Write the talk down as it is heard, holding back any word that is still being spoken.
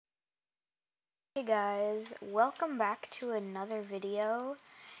Hey guys, welcome back to another video.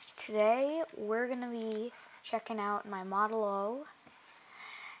 Today we're going to be checking out my Model O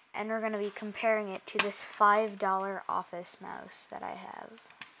and we're going to be comparing it to this $5 office mouse that I have.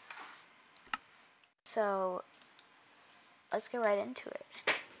 So let's get right into it.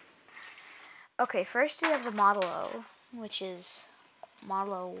 Okay, first we have the Model O, which is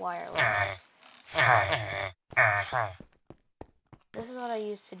Model O wireless. This is what I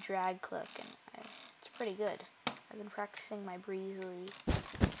use to drag click and it's pretty good. I've been practicing my breezily.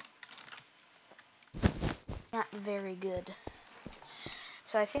 Not very good.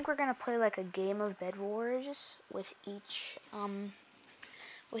 So I think we're gonna play like a game of Bed Wars with each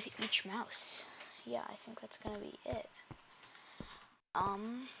mouse. Yeah, I think that's gonna be it.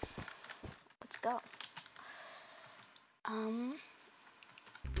 Let's go.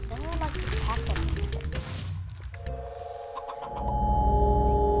 Does anyone like the tapping music?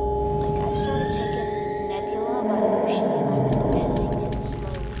 Like I've sort of taken Nebula by Mushi and I've been editing it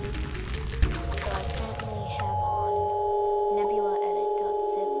slowly. So I currently have on Nebula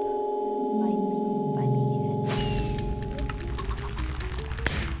edit.zip by me editing.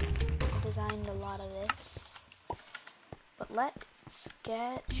 I designed a lot of this. But let's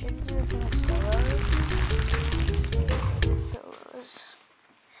get, should we do a game of solos? Solos.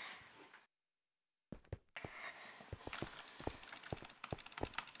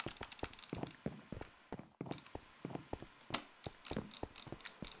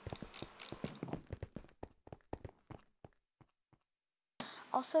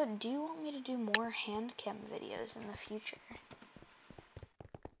 Also, do you want me to do more handcam videos in the future?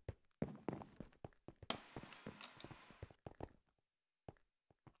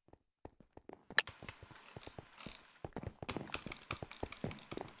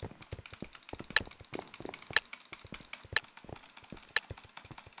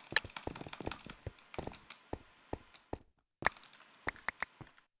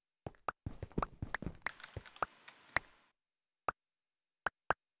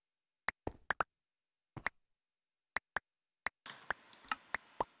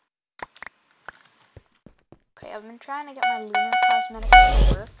 Okay, I've been trying to get my lunar cosmetics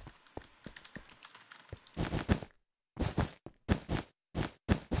to work.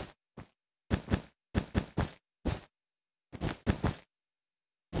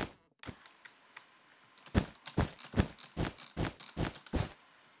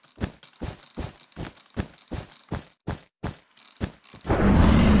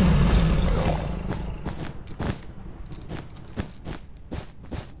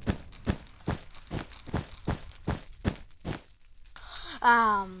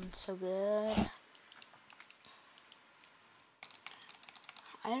 So good.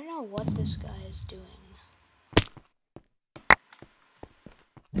 I don't know what this guy is doing.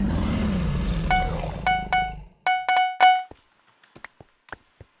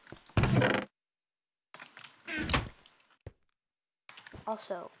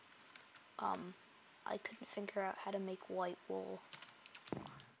 Also, I couldn't figure out how to make white wool.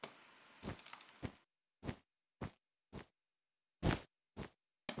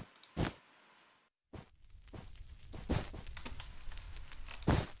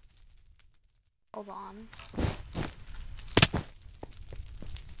 Hold on.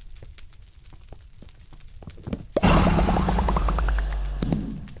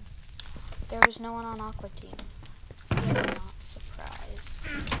 There was no one on Aqua Team. I'm not surprised.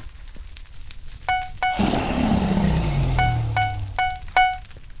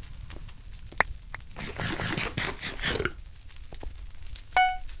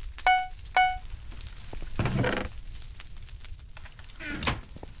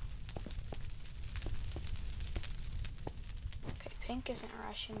 Okay, pink isn't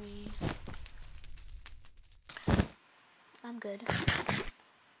rushing me. I'm good.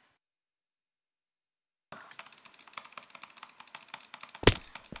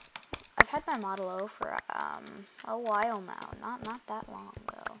 I've had my Model O for a while now. Not that long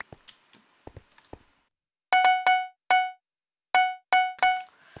though.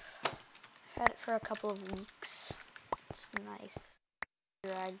 I've had it for a couple of weeks. It's nice.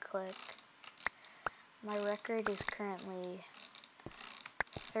 Drag click. My record is currently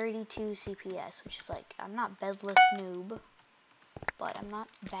 32 CPS, which is like, I'm not bedless noob, but I'm not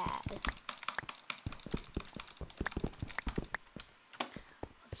bad.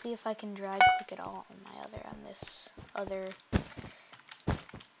 Let's see if I can drag click it all on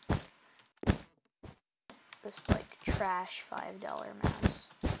this like trash $5 mouse.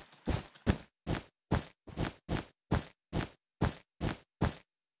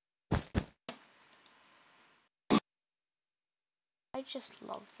 I I just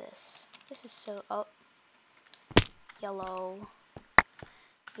love this. This is so... Oh. Yellow.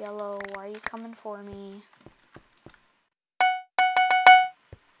 Yellow, why are you coming for me?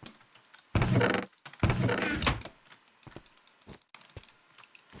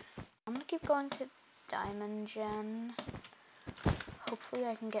 I'm gonna keep going to Diamond Gen. Hopefully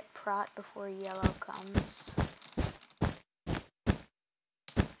I can get Prot before yellow comes.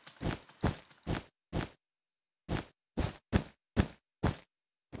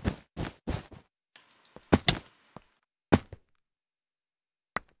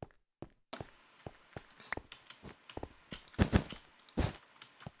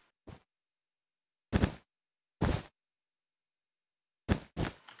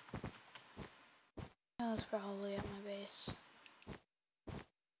 That was probably at my base.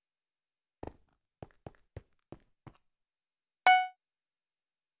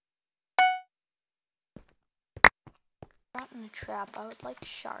 Not in a trap, I would like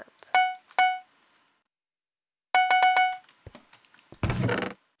sharp.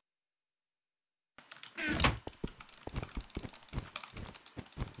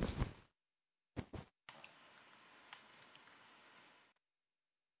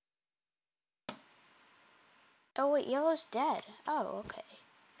 Oh wait, yellow's dead. Oh, okay.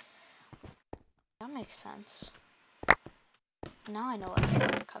 That makes sense. Now I know what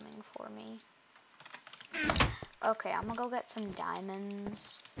they're coming for me. Okay, I'm gonna go get some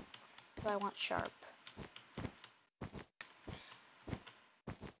diamonds. Because I want sharp.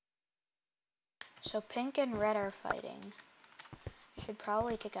 So pink and red are fighting. Should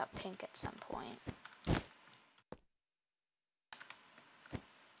probably take out pink at some point.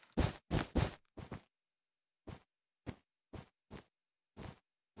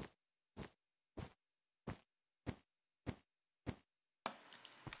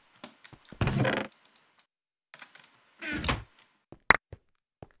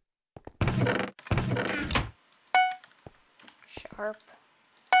 Sharp,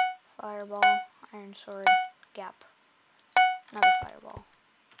 fireball, iron sword, gap, another fireball,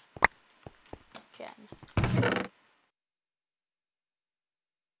 gen.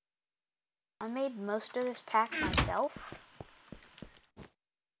 I made most of this pack myself.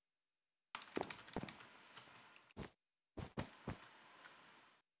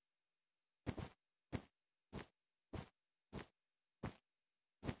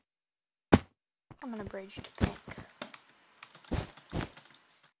 I'm gonna bridge to pink.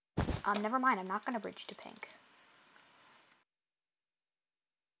 Never mind, I'm not gonna bridge to pink.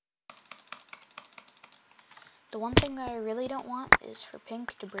 The one thing that I really don't want is for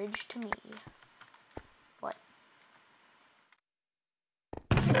pink to bridge to me. What?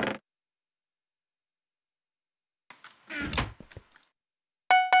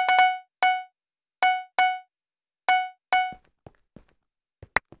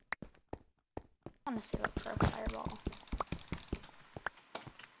 I'm gonna save up for a fireball.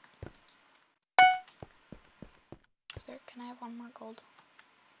 Can I have one more gold?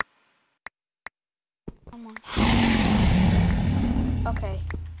 One more. Okay,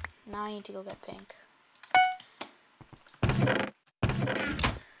 now I need to go get pink.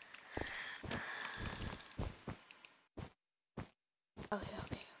 Okay.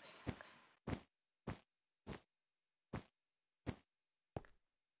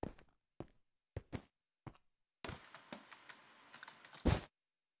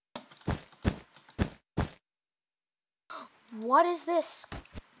 What is this?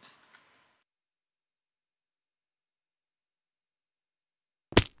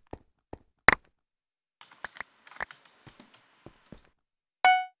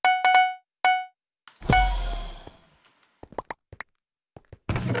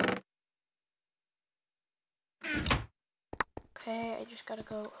 Okay, I just gotta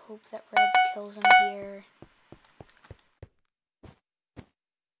go hope that red kills him here.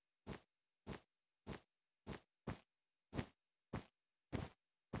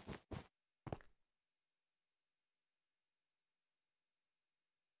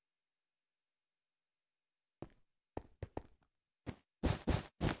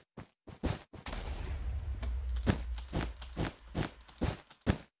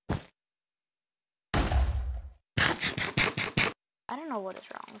 I don't know what is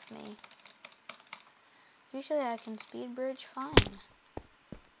wrong with me. Usually I can speed bridge fine.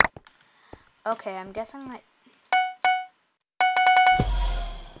 Okay, I'm guessing that...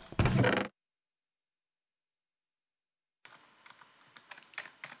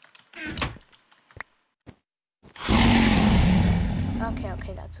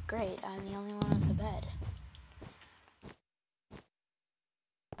 Okay, that's great. I'm the only one with the bed.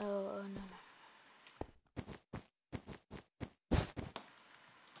 Oh, no.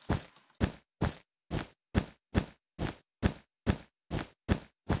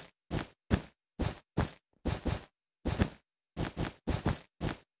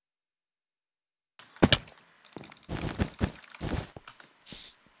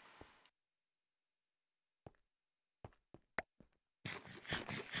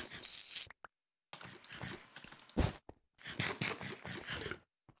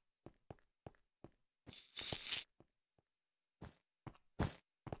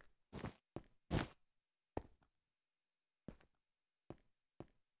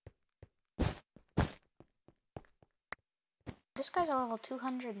 guy's a level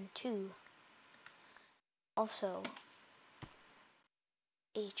 202. Also,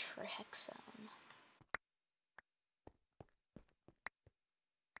 H for hexam.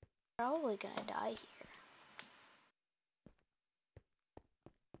 Probably gonna die here.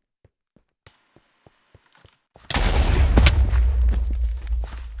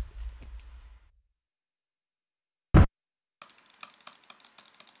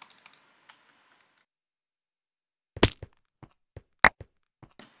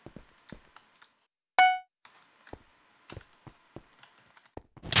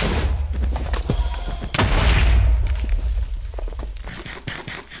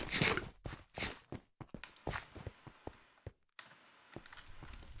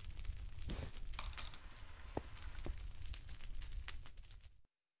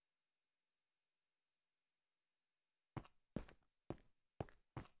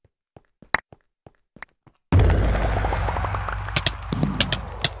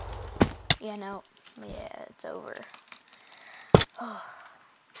 Yeah, no. Yeah, it's over. Oh.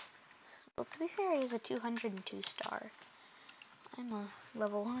 Well, to be fair, he's a 202 star. I'm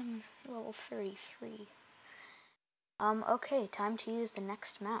level 33. Okay, time to use the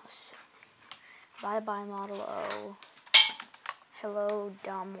next mouse. Bye-bye, Model O. Hello,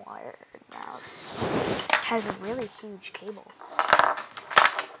 dumb wired mouse. It has a really huge cable.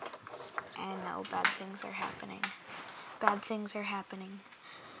 And no, bad things are happening. Bad things are happening.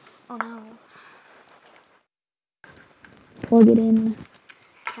 Oh no. Plug it in.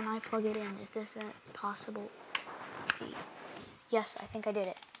 Can I plug it in? Is this a possible feat? Yes, I think I did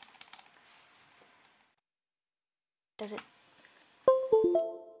it. Does it?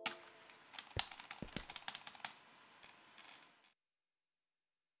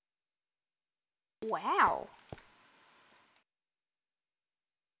 Wow.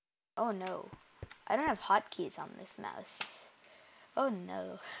 Oh no. I don't have hotkeys on this mouse. Oh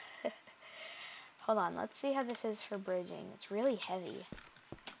no. Hold on, let's see how this is for bridging. It's really heavy.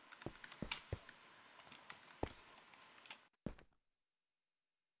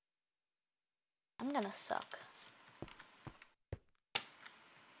 I'm gonna suck.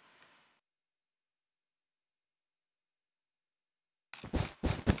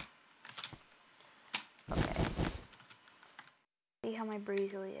 Okay. See how my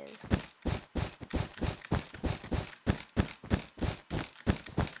breezily is.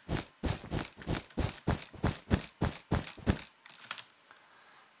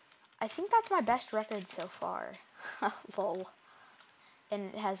 I think that's my best record so far. Lol.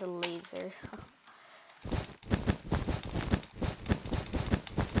 And it has a laser.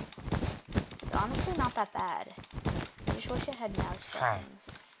 It's honestly not that bad. I just wish it had mouse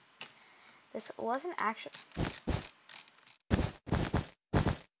buttons. This wasn't actually...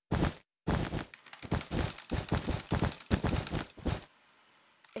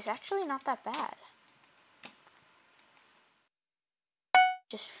 It's actually not that bad.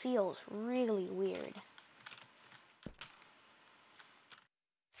 Just feels really weird.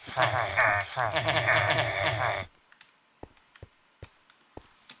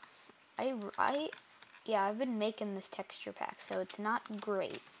 Yeah, I've been making this texture pack, so it's not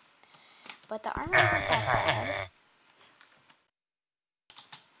great. But the armor isn't that bad.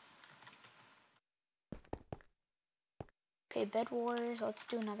 Okay, Bed Wars, let's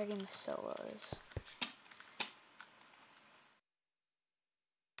do another game of solos.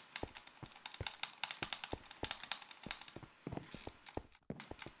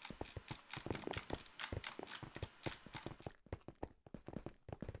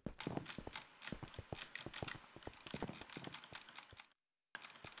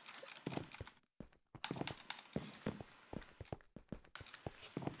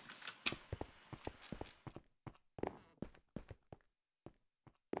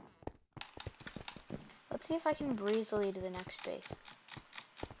 Let's see if I can breezily to the next base.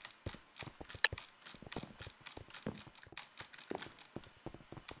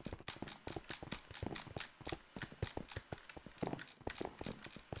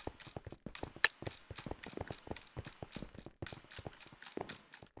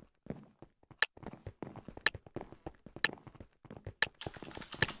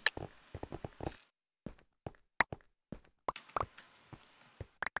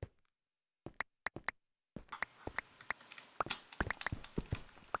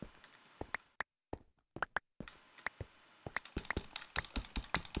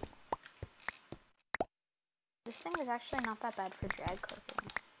 This thing is actually not that bad for drag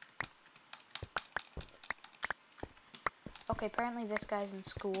clipping. Okay, apparently this guy's in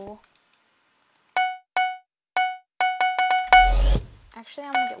school. Actually,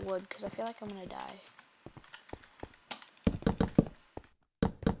 I'm gonna get wood because I feel like I'm gonna die.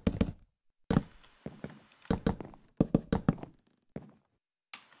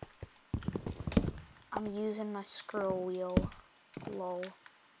 I'm using my scroll wheel. Lol.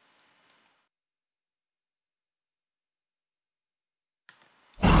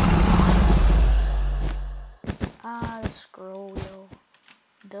 Ah, the scroll wheel.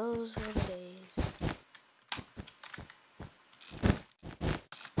 Those were the days.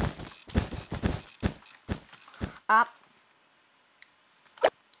 Up.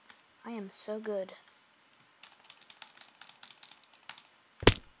 I am so good.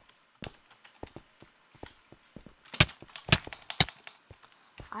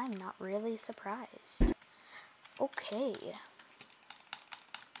 I'm not really surprised. Okay.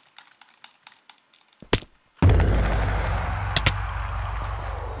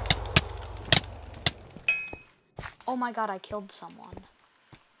 Oh my god, I killed someone.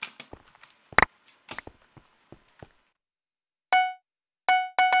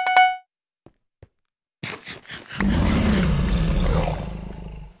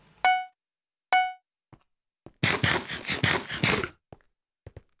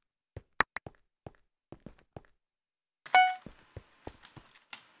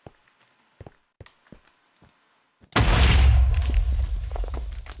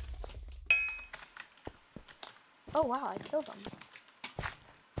 Oh wow, I killed him.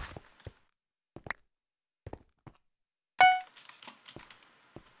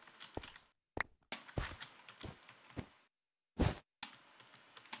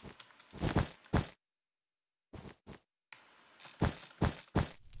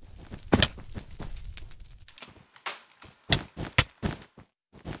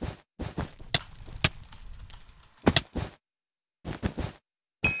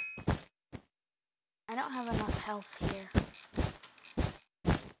 I don't have enough health here.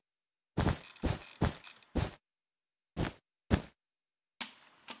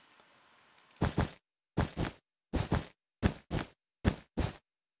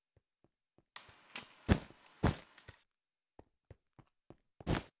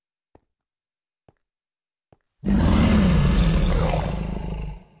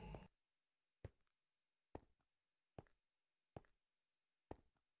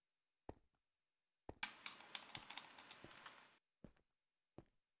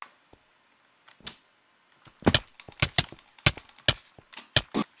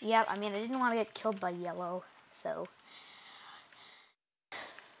 Yep, I mean, I didn't want to get killed by yellow, so.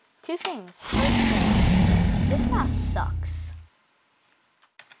 Two things. This mouse sucks.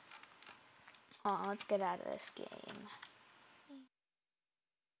 Oh, let's get out of this game.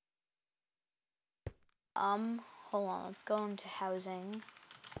 Hold on, let's go into housing.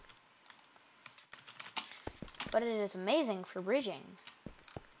 But it is amazing for bridging.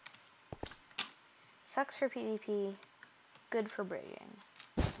 Sucks for PvP, good for bridging.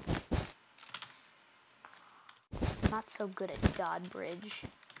 Not so good at God Bridge.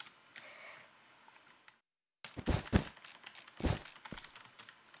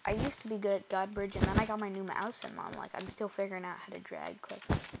 I used to be good at God Bridge, and then I got my new mouse, and I'm still figuring out how to drag click.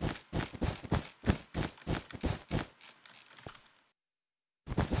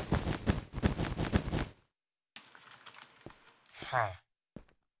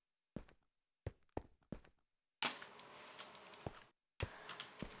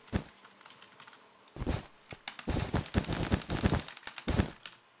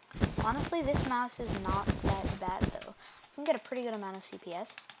 Honestly, this mouse is not that bad, though. I can get a pretty good amount of CPS.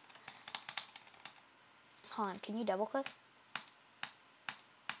 Hold on, can you double click?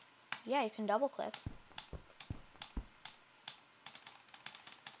 Yeah, you can double click.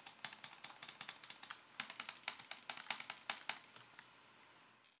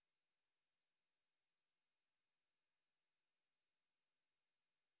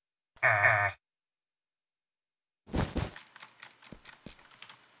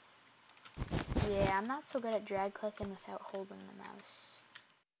 Yeah, I'm not so good at drag clicking without holding the mouse.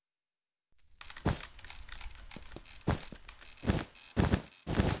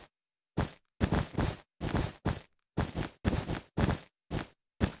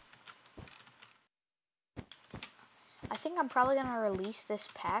 I think I'm probably gonna release this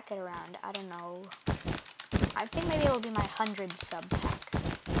pack at around, I don't know. I think maybe it'll be my 100 sub pack.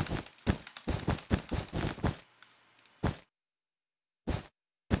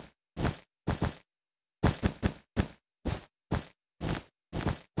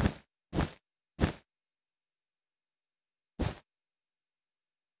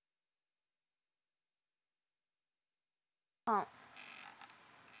 Oh.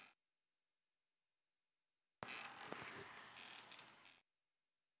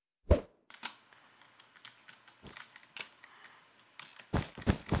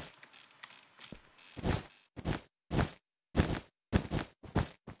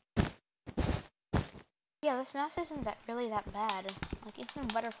 Yeah, this mouse isn't really that bad. Like, even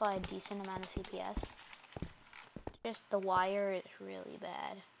Butterfly, a decent amount of CPS. Just the wire is really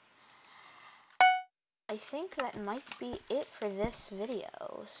bad. I think that might be it for this video.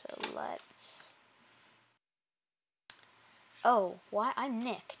 So let's... Oh, why? I'm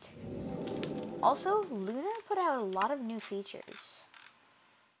nicked. Also, Lunar put out a lot of new features.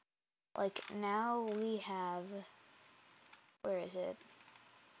 Like, now we have... Where is it?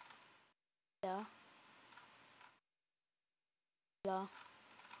 Yeah. Yeah.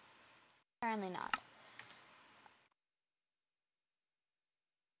 Apparently not.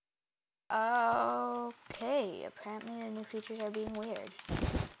 Okay, apparently the new features are being weird.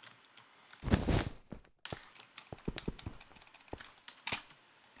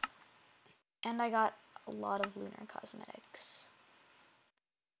 And I got a lot of lunar cosmetics.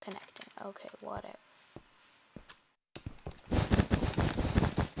 Connecting. Okay, whatever.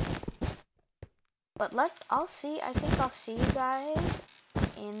 But I think I'll see you guys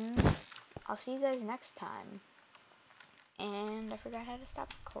I'll see you guys next time. And I forgot how to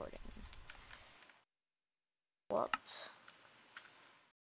stop recording. What?